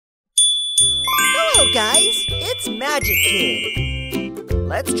Hello guys, it's Magic Kid.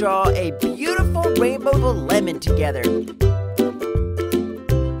 Let's draw a beautiful rainbow lemon together.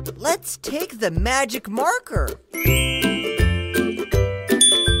 Let's take the magic marker.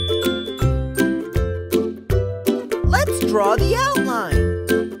 Let's draw the outline.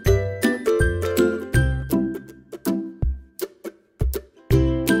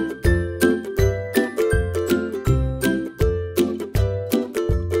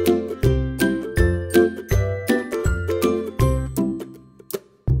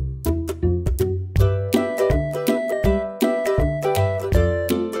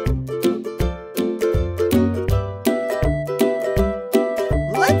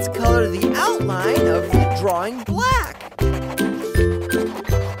 Let's color the outline of the drawing black.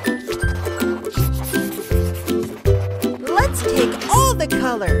 Let's take all the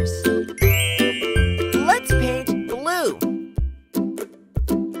colors. Let's paint blue.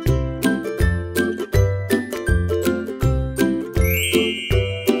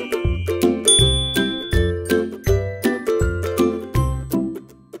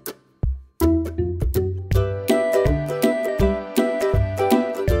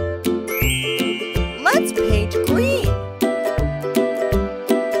 Let's paint green.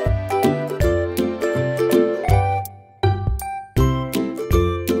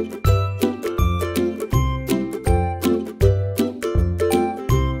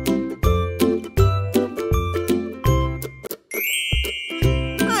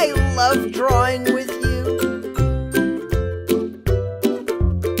 I love drawing with you.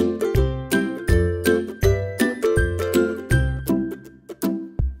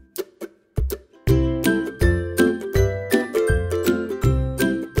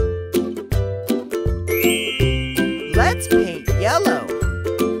 Let's paint yellow.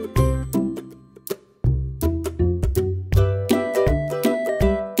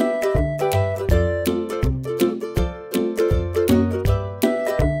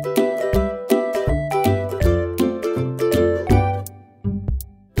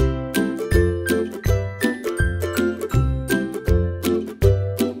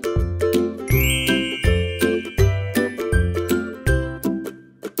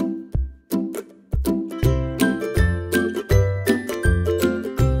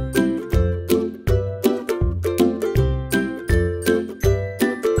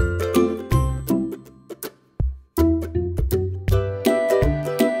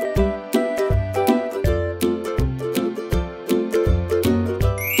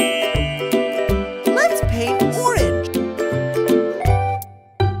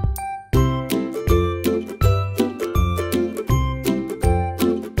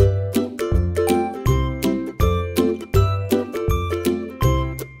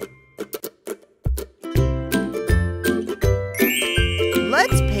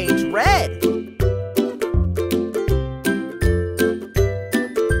 Let's paint red.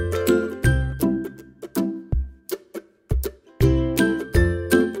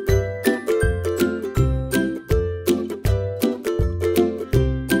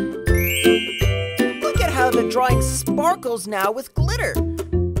 Look at how the drawing sparkles now with glitter.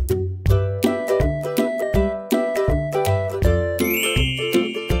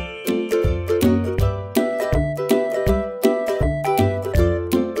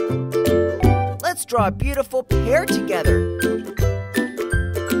 Let's draw a beautiful pair together.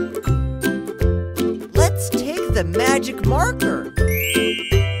 Let's take the magic marker.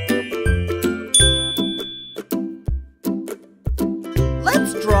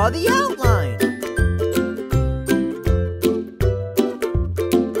 Let's draw the outline.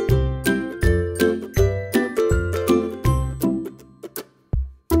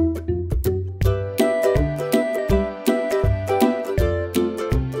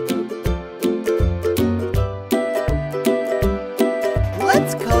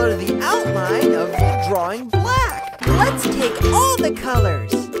 Let's color the outline of the drawing black. Let's take all the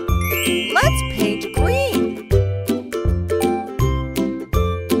colors. Let's paint green.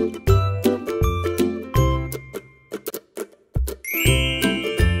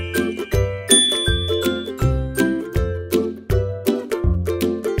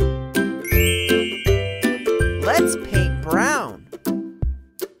 Let's paint brown.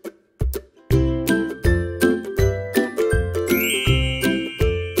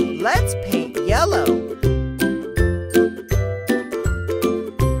 Let's paint yellow.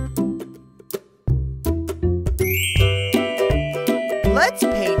 Let's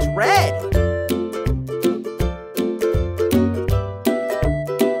paint red.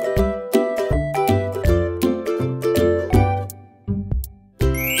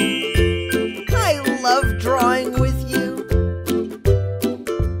 I love drawing with you.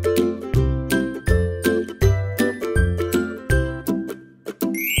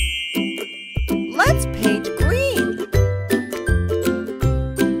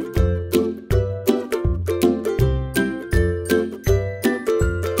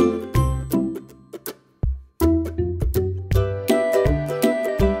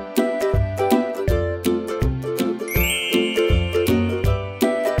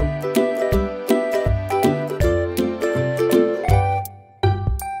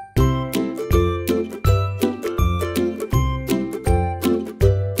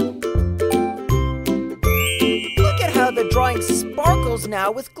 drawing sparkles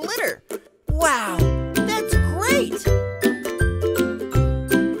now with glitter. Wow, that's great!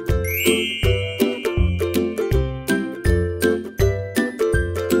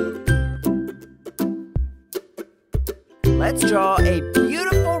 Let's draw a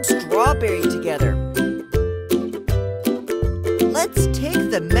beautiful strawberry together. Let's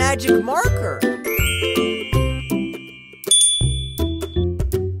take the magic marker.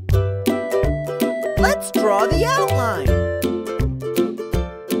 Let's draw the outline.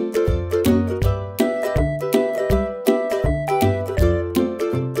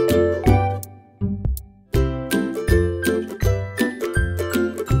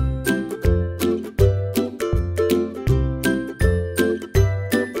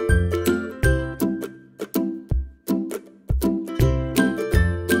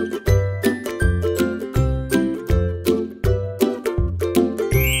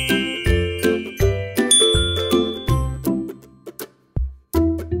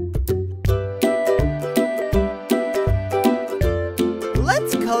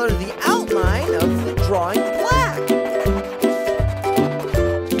 Let's color the outline of the drawing black.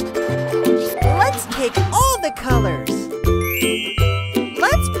 Let's take all the colors.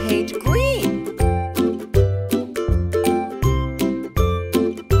 Let's paint green.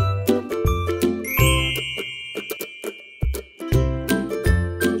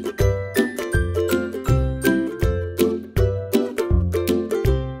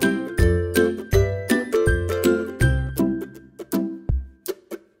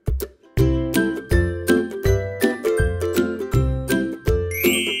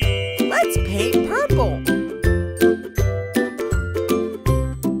 Let's paint purple.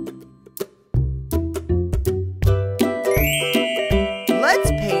 Let's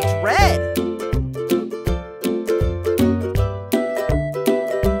paint red.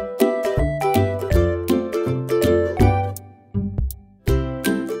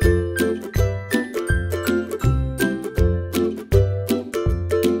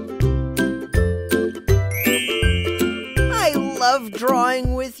 I love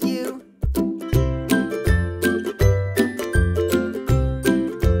drawing with you.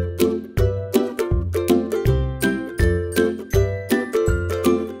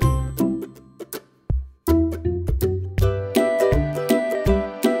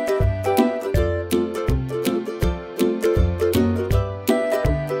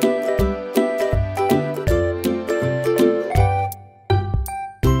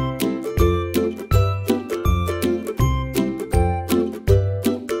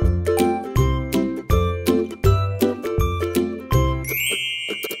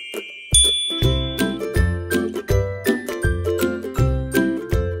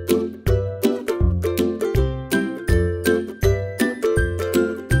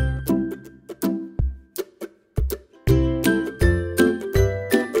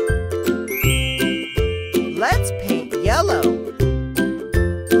 Let's paint yellow.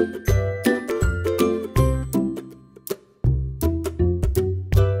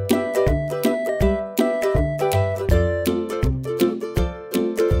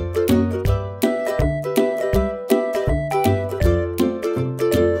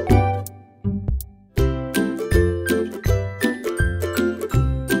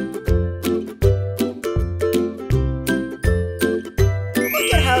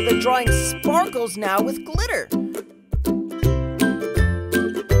 Look at how the drawing sparkles now with glitter.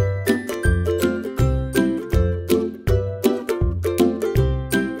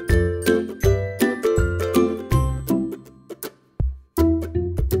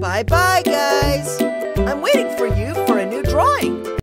 Bye-bye,